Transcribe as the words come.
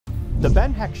The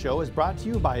Ben Heck Show is brought to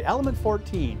you by Element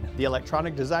 14, the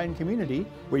electronic design community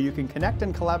where you can connect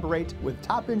and collaborate with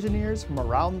top engineers from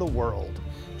around the world.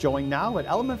 Join now at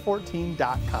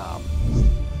element14.com.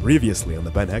 Previously on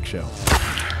the Ben Heck Show.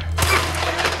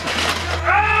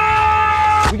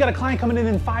 We got a client coming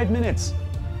in 5 minutes.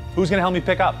 Who's gonna help me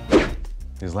pick up?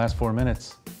 These last 4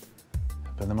 minutes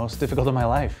have been the most difficult of my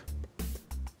life.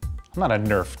 I'm not a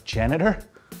Nerf janitor.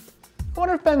 I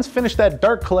wonder if Ben's finished that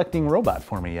dart collecting robot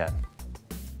for me yet.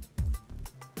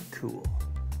 Cool.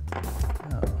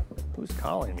 Oh, who's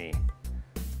calling me?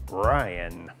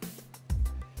 Ryan.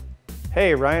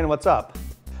 Hey Ryan, what's up?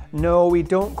 No, we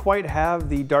don't quite have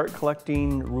the dart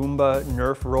collecting Roomba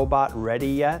Nerf robot ready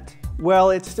yet.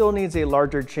 Well, it still needs a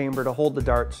larger chamber to hold the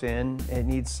darts in. It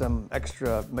needs some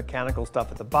extra mechanical stuff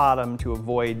at the bottom to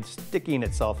avoid sticking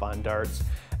itself on darts.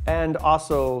 And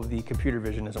also the computer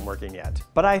vision isn't working yet.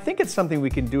 But I think it's something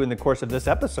we can do in the course of this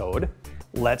episode.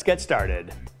 Let's get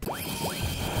started.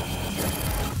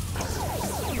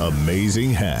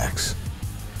 Amazing hacks.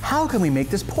 How can we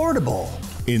make this portable?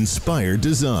 Inspired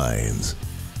designs.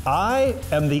 I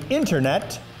am the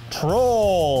internet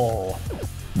troll.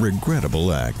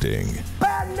 Regrettable acting.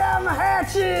 Batten down the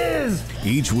hatches!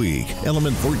 Each week,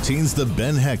 Element 14's The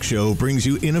Ben Heck Show brings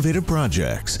you innovative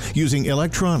projects using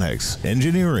electronics,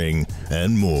 engineering,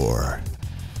 and more.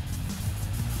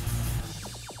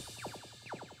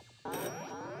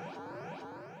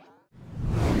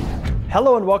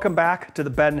 Hello and welcome back to the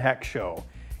Ben Heck Show.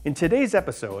 In today's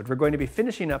episode, we're going to be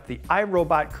finishing up the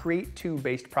iRobot Create 2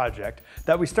 based project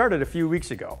that we started a few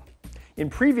weeks ago. In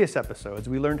previous episodes,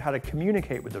 we learned how to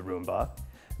communicate with the Roomba.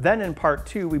 Then in part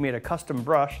 2, we made a custom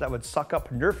brush that would suck up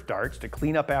Nerf darts to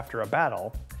clean up after a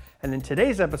battle. And in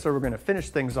today's episode, we're going to finish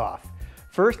things off.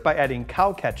 First by adding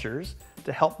cow catchers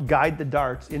to help guide the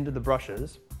darts into the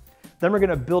brushes. Then we're going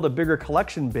to build a bigger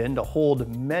collection bin to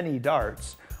hold many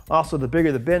darts. Also, the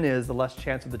bigger the bin is, the less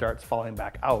chance of the darts falling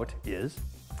back out is.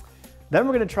 Then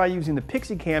we're going to try using the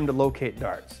Pixie Cam to locate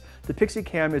darts. The Pixie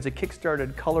Cam is a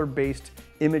kickstarted color-based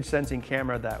image sensing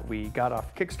camera that we got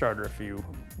off Kickstarter a few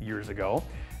years ago.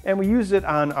 And we used it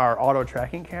on our auto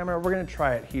tracking camera. We're going to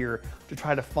try it here to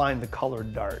try to find the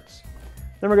colored darts.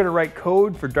 Then we're going to write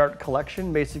code for dart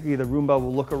collection. Basically, the Roomba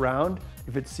will look around.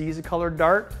 If it sees a colored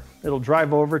dart, it'll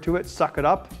drive over to it, suck it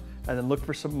up, and then look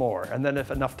for some more. And then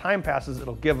if enough time passes,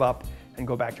 it'll give up and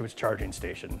go back to its charging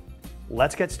station.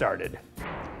 Let's get started.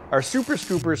 Our Super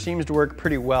Scooper seems to work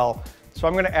pretty well, so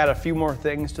I'm going to add a few more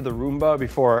things to the Roomba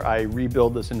before I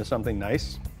rebuild this into something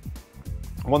nice.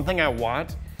 One thing I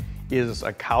want is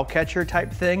a cow catcher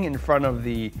type thing in front of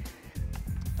the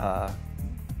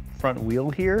front wheel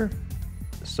here,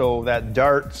 so that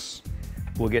darts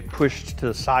will get pushed to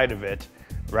the side of it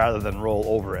rather than roll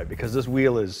over it, because this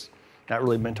wheel is not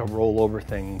really meant to roll over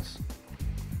things.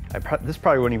 This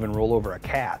probably wouldn't even roll over a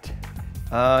cat.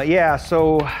 Yeah,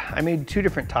 so I made two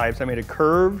different types. I made a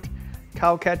curved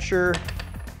cow catcher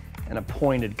and a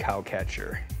pointed cow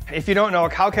catcher. If you don't know, a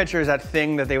cow catcher is that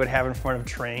thing that they would have in front of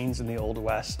trains in the Old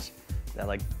West. That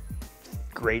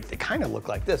they kind of look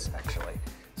like this actually.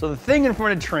 So the thing in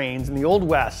front of trains in the Old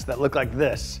West that looked like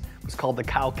this was called the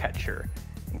cow catcher.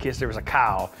 In case there was a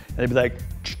cow, and they'd be like,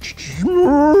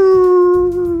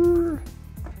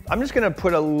 I'm just gonna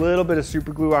put a little bit of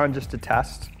super glue on just to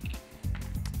test.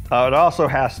 It also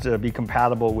has to be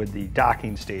compatible with the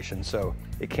docking station, so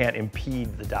it can't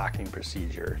impede the docking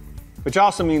procedure. Which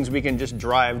also means we can just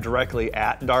drive directly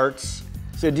at darts.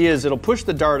 So the idea is it'll push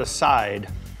the dart aside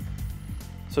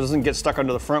so it doesn't get stuck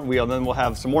under the front wheel, and then we'll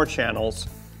have some more channels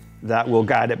that will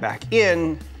guide it back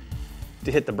in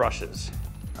to hit the brushes.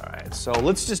 All right, so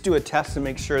let's just do a test to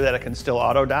make sure that it can still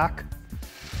auto dock.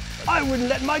 I wouldn't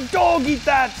let my dog eat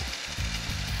that!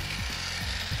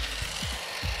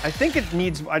 I think it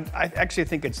needs, I actually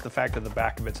think it's the fact that the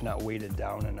back of it's not weighted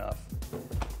down enough.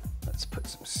 Let's put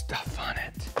some stuff on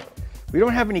it. We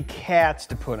don't have any cats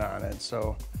to put on it,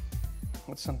 so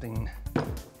what's something?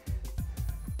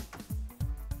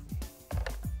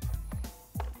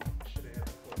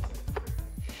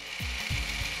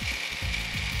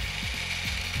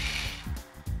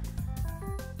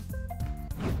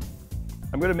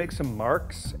 I'm going to make some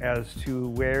marks as to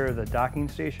where the docking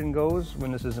station goes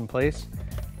when this is in place.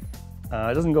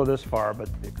 It doesn't go this far, but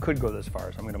it could go this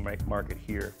far, so I'm going to mark it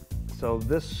here. So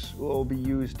this will be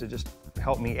used to just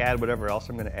help me add whatever else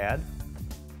I'm going to add.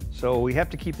 So we have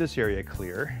to keep this area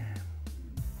clear.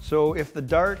 So if the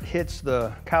dart hits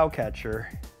the cow catcher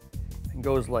and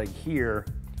goes like here,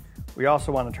 we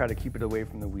also want to try to keep it away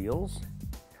from the wheels.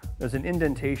 There's an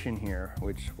indentation here,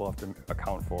 which we'll have to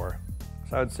account for.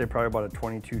 So I would say probably about a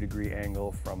 22-degree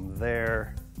angle from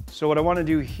there So what I want to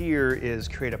do here is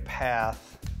create a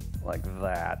path like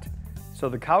that. So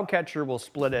the cow catcher will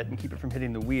split it and keep it from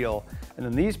hitting the wheel, and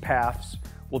then these paths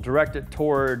will direct it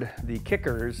toward the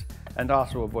kickers and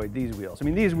also avoid these wheels. I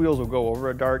mean, these wheels will go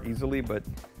over a dart easily, but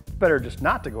it's better just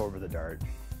not to go over the dart.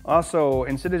 Also,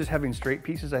 instead of just having straight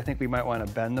pieces, I think we might want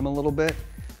to bend them a little bit.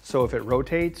 So if it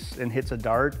rotates and hits a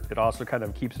dart, it also kind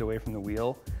of keeps it away from the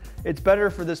wheel. It's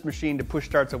better for this machine to push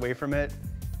darts away from it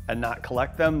and not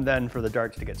collect them than for the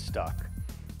darts to get stuck.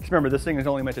 Because remember, this thing is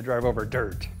only meant to drive over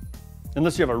dirt.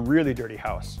 Unless you have a really dirty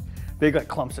house. Big like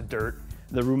clumps of dirt,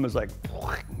 the Roomba's like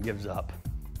gives up.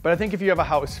 But I think if you have a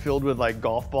house filled with like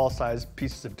golf ball sized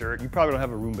pieces of dirt, you probably don't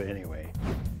have a Roomba anyway.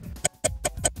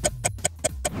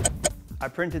 I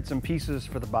printed some pieces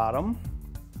for the bottom.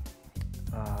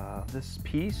 This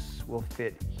piece will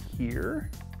fit here.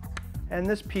 And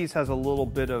this piece has a little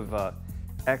bit of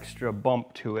extra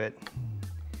bump to it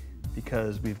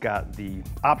because we've got the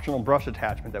optional brush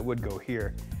attachment that would go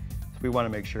here. So we want to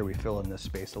make sure we fill in this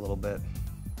space a little bit.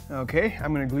 Okay,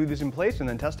 I'm going to glue these in place and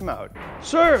then test them out.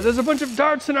 Sir, there's a bunch of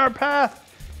darts in our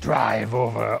path. Drive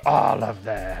over all of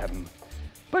them.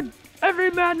 But every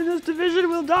man in this division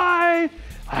will die.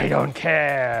 I don't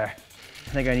care. I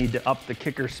think I need to up the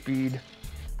kicker speed.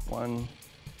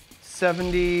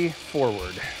 170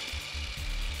 forward.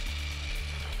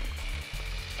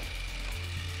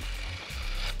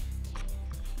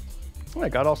 Oh, I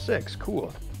got all 6,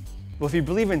 cool. Well, if you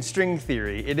believe in string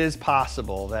theory, it is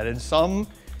possible that in some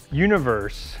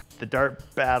universe, the dart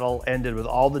battle ended with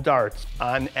all the darts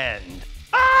on end.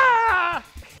 Ah!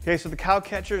 Okay, so the cow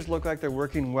catchers look like they're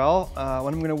working well.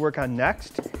 What I'm gonna work on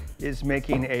next is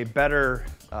making a better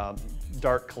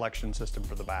dart collection system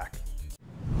for the back.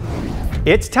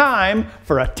 It's time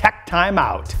for a tech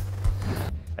timeout.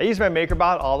 I use my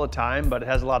MakerBot all the time, but it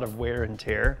has a lot of wear and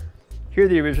tear. Here are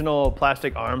the original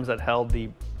plastic arms that held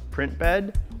the print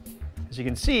bed. As you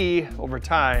can see, over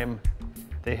time,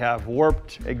 they have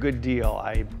warped a good deal.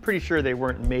 I'm pretty sure they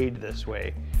weren't made this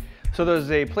way. So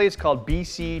there's a place called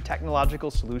BC Technological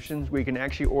Solutions where you can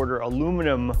actually order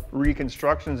aluminum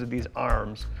reconstructions of these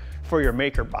arms for your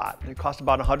MakerBot. It costs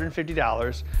about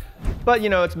 $150, but you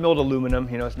know, it's milled aluminum,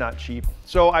 you know, it's not cheap.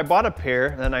 So I bought a pair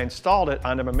and then I installed it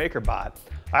onto my MakerBot.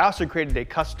 I also created a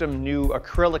custom new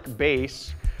acrylic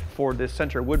base for this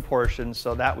center wood portion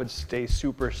so that would stay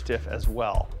super stiff as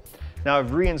well. Now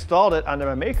I've reinstalled it onto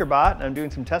my MakerBot and I'm doing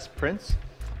some test prints,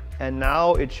 and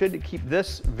now it should keep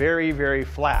this very, very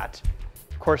flat.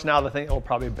 Of course, now the thing that will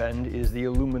probably bend is the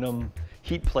aluminum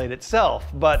heat plate itself,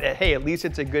 but hey, at least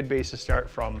it's a good base to start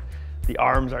from. The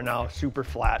arms are now super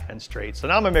flat and straight. So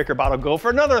now my MakerBot will go for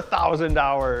another 1,000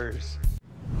 hours.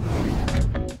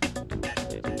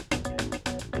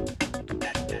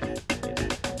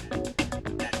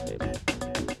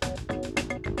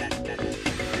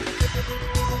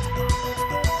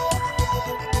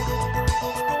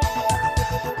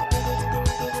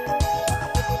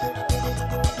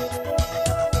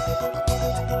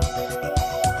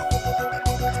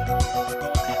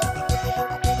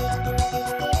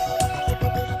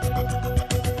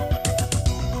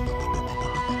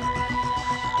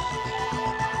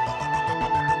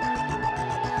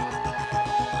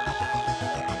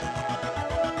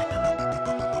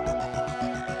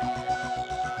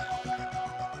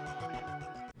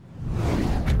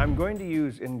 I'm going to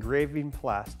use engraving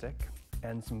plastic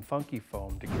and some funky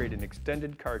foam to create an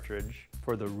extended cartridge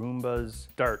for the Roomba's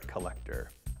dart collector.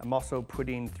 I'm also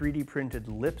putting 3D printed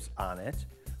lips on it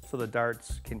so the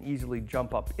darts can easily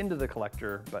jump up into the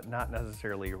collector but not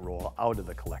necessarily roll out of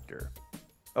the collector.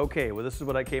 Okay, well, this is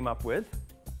what I came up with.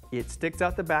 It sticks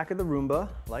out the back of the Roomba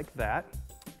like that.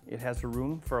 It has a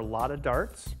room for a lot of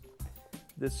darts.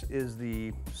 This is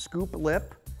the scoop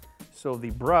lip. So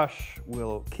the brush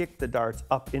will kick the darts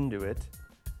up into it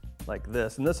like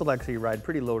this, and this will actually ride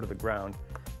pretty low to the ground.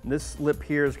 And this lip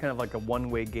here is kind of like a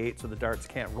one-way gate, so the darts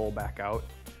can't roll back out.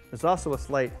 There's also a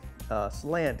slight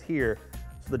slant here,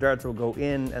 so the darts will go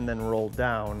in and then roll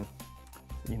down.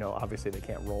 You know, obviously they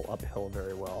can't roll uphill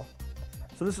very well.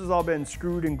 So this has all been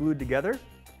screwed and glued together,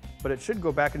 but it should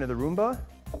go back into the Roomba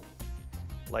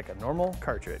like a normal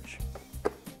cartridge.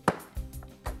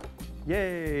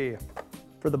 Yay!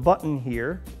 For the button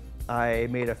here, I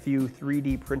made a few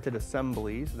 3D printed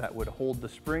assemblies that would hold the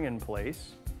spring in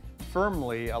place,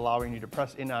 firmly allowing you to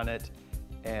press in on it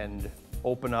and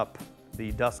open up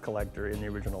the dust collector in the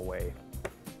original way.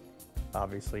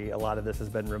 Obviously, a lot of this has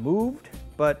been removed,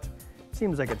 but it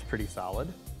seems like it's pretty solid.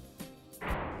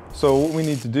 So what we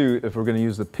need to do, if we're going to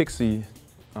use the Pixie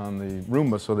on the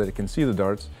Roomba so that it can see the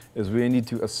darts, is we need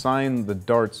to assign the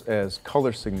darts as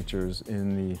color signatures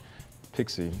in the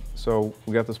Pixie. So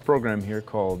we got this program here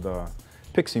called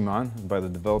Piximon by the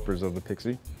developers of the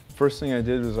Pixie. First thing I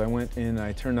did was I went in,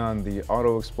 I turned on the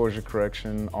auto exposure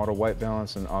correction, auto white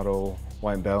balance, and auto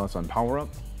white balance on power up.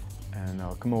 And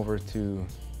I'll come over to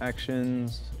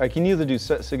actions. I can either do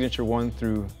set signature 1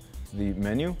 through the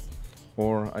menu,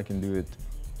 or I can do it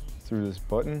through this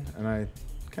button. And I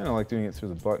kind of like doing it through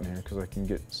the button here because I can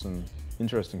get some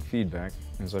interesting feedback.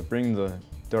 As I bring the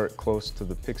dart close to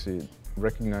the Pixie, it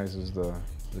recognizes the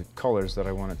colors that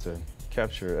I want it to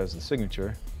capture as the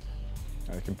signature.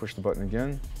 I can push the button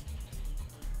again,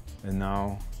 and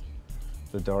now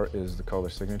the dart is the color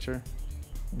signature.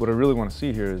 What I really want to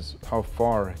see here is how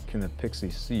far can the Pixie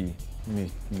see. Let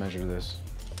me measure this.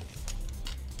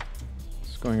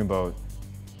 It's going about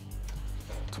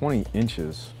 20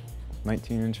 inches,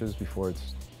 19 inches before it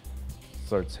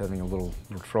starts having a little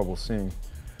trouble seeing.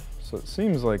 So it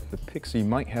seems like the Pixie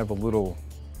might have be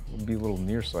a little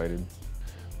nearsighted,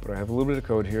 but I have a little bit of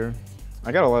code here.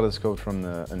 I got a lot of this code from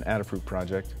an Adafruit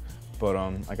project, but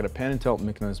I got a pan and tilt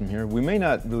mechanism here. We may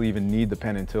not really even need the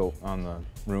pan and tilt on the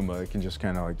Roomba. It can just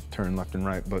kind of like turn left and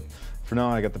right, but for now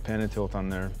I got the pan and tilt on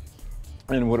there.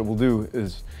 And what it will do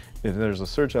is, if there's a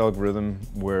search algorithm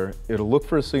where it'll look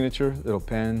for a signature, it'll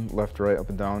pan left, right, up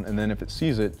and down, and then if it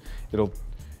sees it, it'll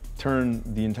turn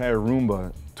the entire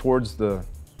Roomba towards the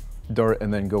dart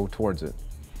and then go towards it.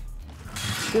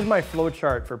 Here's my flow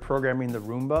chart for programming the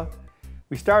Roomba.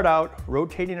 We start out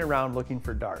rotating around looking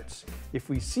for darts. If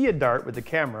we see a dart with the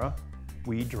camera,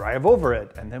 we drive over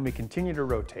it and then we continue to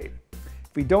rotate.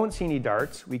 If we don't see any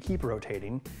darts, we keep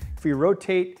rotating. If we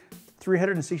rotate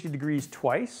 360 degrees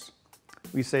twice,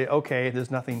 we say, okay,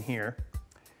 there's nothing here.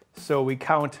 So we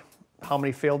count how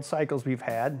many failed cycles we've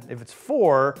had. If it's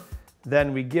 4,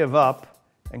 then we give up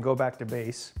and go back to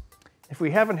base. If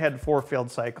we haven't had 4 failed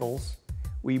cycles,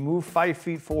 we move 5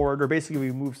 feet forward, or basically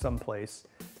we move someplace,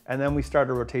 and then we start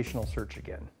a rotational search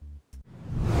again.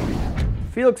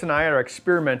 Felix and I are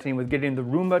experimenting with getting the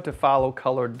Roomba to follow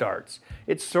colored darts.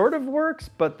 It sort of works,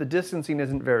 but the distancing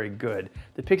isn't very good.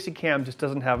 The Pixie Cam just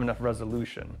doesn't have enough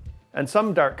resolution. And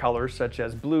some dart colors, such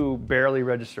as blue, barely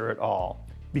register at all.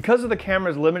 Because of the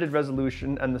camera's limited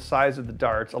resolution and the size of the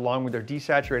darts, along with their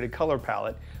desaturated color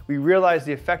palette, we realized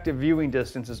the effective viewing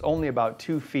distance is only about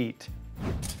 2 feet.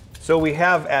 So we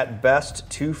have at best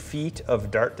 2 feet of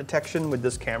dart detection with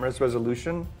this camera's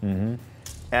resolution.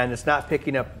 And it's not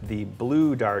picking up the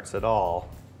blue darts at all.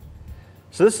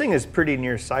 So this thing is pretty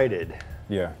nearsighted.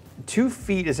 Yeah. 2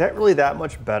 feet, is that really that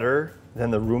much better than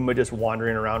the Roomba just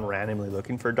wandering around randomly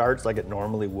looking for darts like it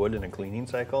normally would in a cleaning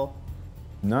cycle?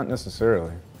 Not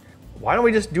necessarily. Why don't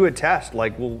we just do a test?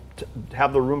 Like we'll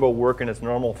have the Roomba work in its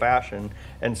normal fashion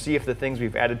and see if the things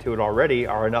we've added to it already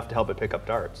are enough to help it pick up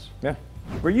darts. Yeah.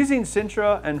 We're using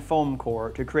Sintra and foam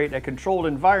core to create a controlled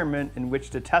environment in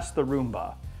which to test the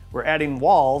Roomba. We're adding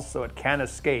walls so it can't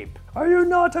escape. Are you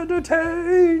not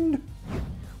entertained?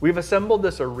 We've assembled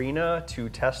this arena to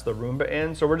test the Roomba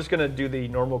in, so we're just gonna do the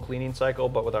normal cleaning cycle,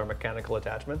 but with our mechanical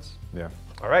attachments. Yeah.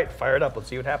 All right, fire it up, let's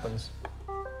see what happens.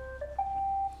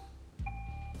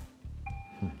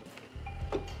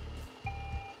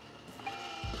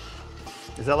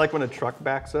 Is that like when a truck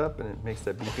backs up and it makes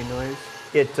that beeping noise?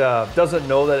 It doesn't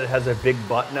know that it has a big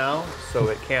butt now, so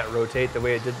it can't rotate the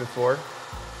way it did before.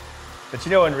 But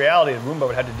you know, in reality, the Roomba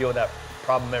would have to deal with that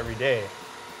problem every day.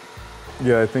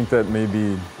 Yeah, I think that may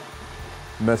be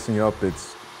messing up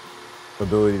its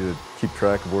ability to keep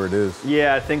track of where it is.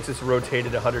 Yeah, it thinks it's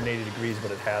rotated 180 degrees, but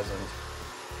it hasn't.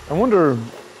 I wonder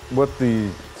what the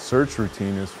search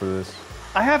routine is for this.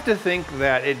 I have to think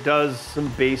that it does some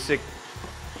basic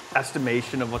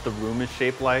estimation of what the room is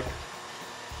shaped like.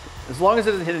 As long as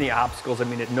it doesn't hit any obstacles, I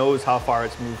mean, it knows how far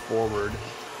it's moved forward.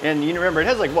 And you remember, it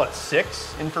has like, what,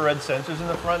 6 infrared sensors in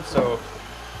the front, so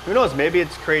who knows, maybe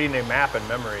it's creating a map in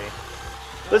memory.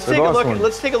 Let's take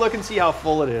a look and see how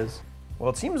full it is. Well,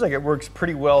 it seems like it works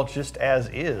pretty well just as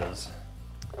is.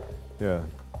 Yeah.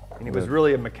 And it was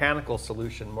really a mechanical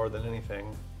solution more than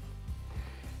anything.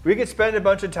 We could spend a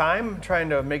bunch of time trying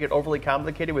to make it overly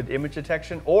complicated with image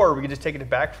detection, or we could just take it to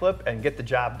Backflip and get the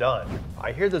job done.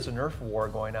 I hear there's a Nerf war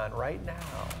going on right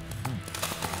now.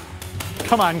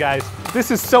 Come on, guys. This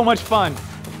is so much fun,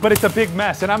 but it's a big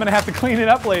mess, and I'm gonna have to clean it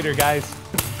up later, guys.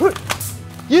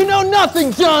 You know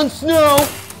nothing, Jon Snow!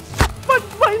 But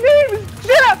my name is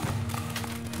Jeff!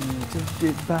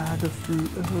 By the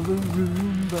fruit of a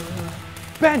Roomba.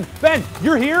 Ben,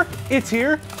 you're here? It's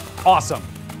here? Awesome.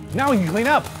 Now we can clean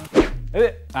up.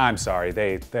 I'm sorry,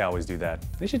 they always do that.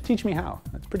 They should teach me how.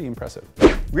 That's pretty impressive.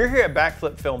 We're here at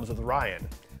Backflip Films with Ryan,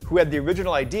 who had the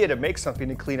original idea to make something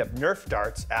to clean up Nerf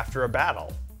darts after a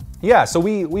battle. Yeah, so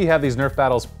we have these Nerf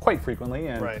battles quite frequently,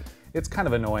 and Right. it's kind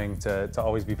of annoying to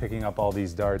always be picking up all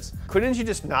these darts. Couldn't you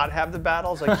just not have the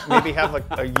battles? Like maybe have like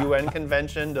a UN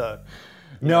convention to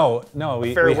No,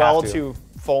 we farewell have to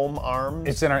foam arms?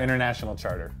 It's in our international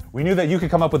charter. We knew that you could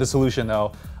come up with a solution,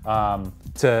 though,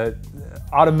 to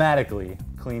automatically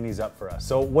clean these up for us.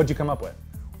 So what'd you come up with?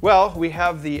 Well, we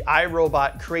have the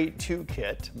iRobot Crate 2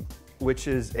 kit, which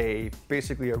is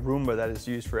basically a Roomba that is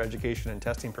used for education and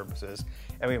testing purposes.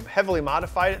 And we've heavily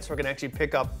modified it so it can actually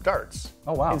pick up darts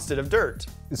instead of dirt.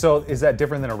 So is that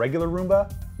different than a regular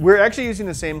Roomba? We're actually using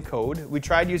the same code. We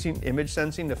tried using image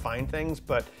sensing to find things,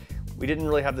 but we didn't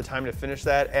really have the time to finish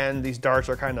that. And these darts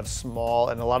are kind of small,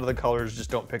 and a lot of the colors just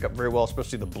don't pick up very well,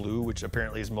 especially the blue, which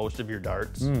apparently is most of your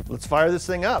darts. Let's fire this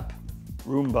thing up.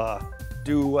 Roomba,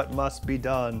 do what must be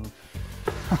done.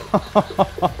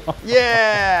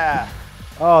 Yeah!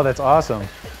 Oh, that's awesome.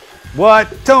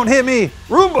 What? Don't hit me!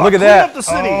 Roomba, look at clean that! up the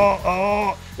city.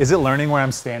 Is it learning where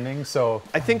I'm standing? So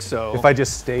I think so. if I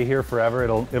just stay here forever,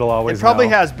 it'll always It probably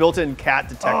know. has built-in cat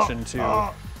detection too.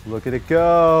 Look at it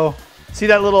go! See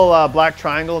that little black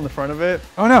triangle in the front of it?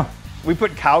 Oh no! We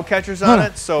put cow catchers on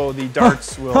it, so the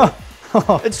darts will.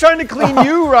 It's trying to clean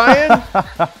you, Ryan.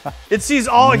 It sees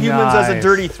all humans as a Nice.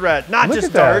 dirty threat, not Look just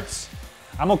at that. darts.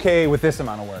 I'm okay with this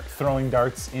amount of work. Throwing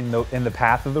darts in the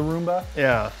path of the Roomba.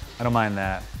 Yeah. I don't mind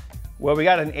that. Well, we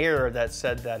got an error that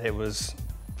said that it was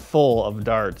full of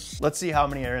darts. Let's see how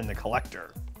many are in the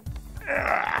collector.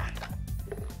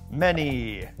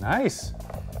 Many. Nice.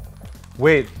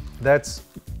 Wait, that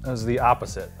was the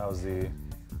opposite. That was the.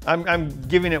 I'm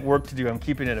giving it work to do. I'm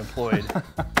keeping it employed.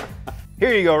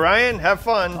 Here you go, Ryan. Have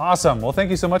fun. Awesome. Well, thank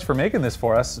you so much for making this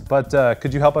for us. But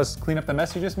could you help us clean up the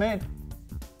mess you just made?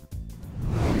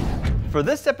 For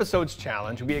this episode's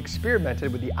challenge, we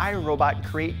experimented with the iRobot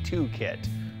Crate 2 kit.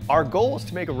 Our goal is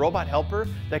to make a robot helper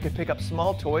that could pick up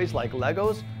small toys like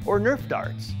Legos or Nerf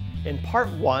darts. In part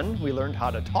 1, we learned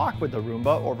how to talk with the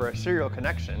Roomba over a serial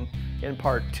connection. In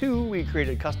part 2, we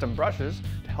created custom brushes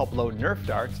to help load Nerf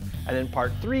darts. And in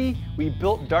part 3, we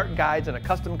built dart guides in a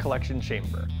custom collection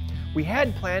chamber. We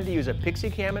had planned to use a Pixie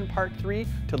Cam in part 3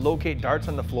 to locate darts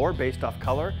on the floor based off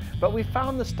color, but we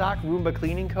found the stock Roomba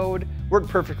cleaning code worked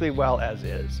perfectly well as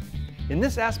is. In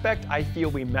this aspect, I feel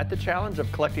we met the challenge of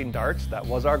collecting darts. That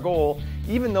was our goal,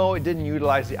 even though it didn't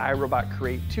utilize the iRobot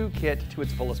Crate 2 kit to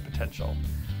its fullest potential.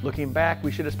 Looking back,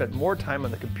 we should have spent more time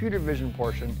on the computer vision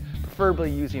portion, preferably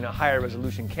using a higher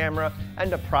resolution camera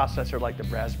and a processor like the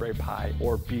Raspberry Pi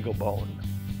or BeagleBone.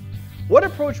 What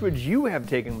approach would you have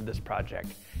taken with this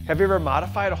project? Have you ever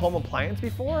modified a home appliance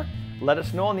before? Let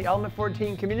us know in the Element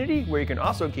 14 community, where you can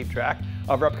also keep track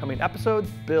of our upcoming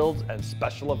episodes, builds, and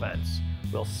special events.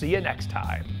 We'll see you next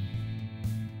time.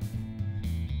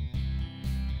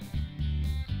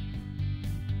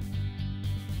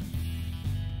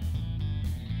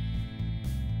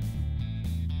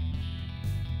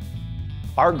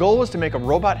 Our goal was to make a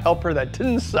robot helper that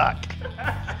didn't suck.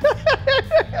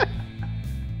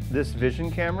 This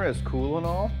vision camera is cool and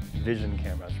all. Vision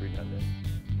camera is redundant.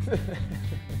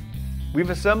 We've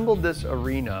assembled this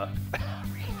arena.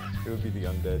 It would be the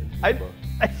undead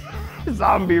Roomba.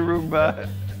 Zombie Roomba.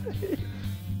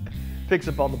 Picks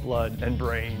up all the blood and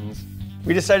brains.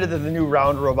 We decided that the new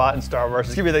round robot in Star Wars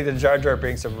is gonna be like the Jar Jar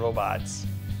Binks of robots.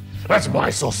 That's my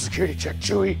social security check,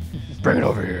 Chewie. Bring it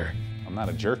over here. I'm not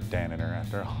a jerk janitor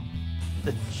after all.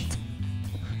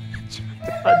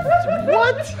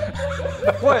 What?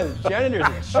 Boy, the janitor's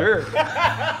a jerk.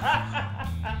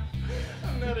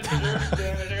 I'm not a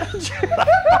jerk janitor.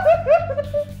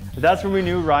 That's when we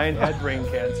knew Ryan had brain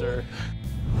cancer.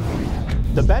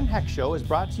 The Ben Heck Show is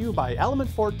brought to you by Element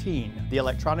 14, the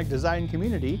electronic design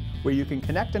community where you can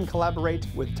connect and collaborate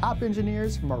with top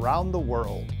engineers from around the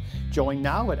world. Join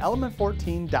now at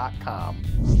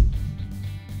element14.com.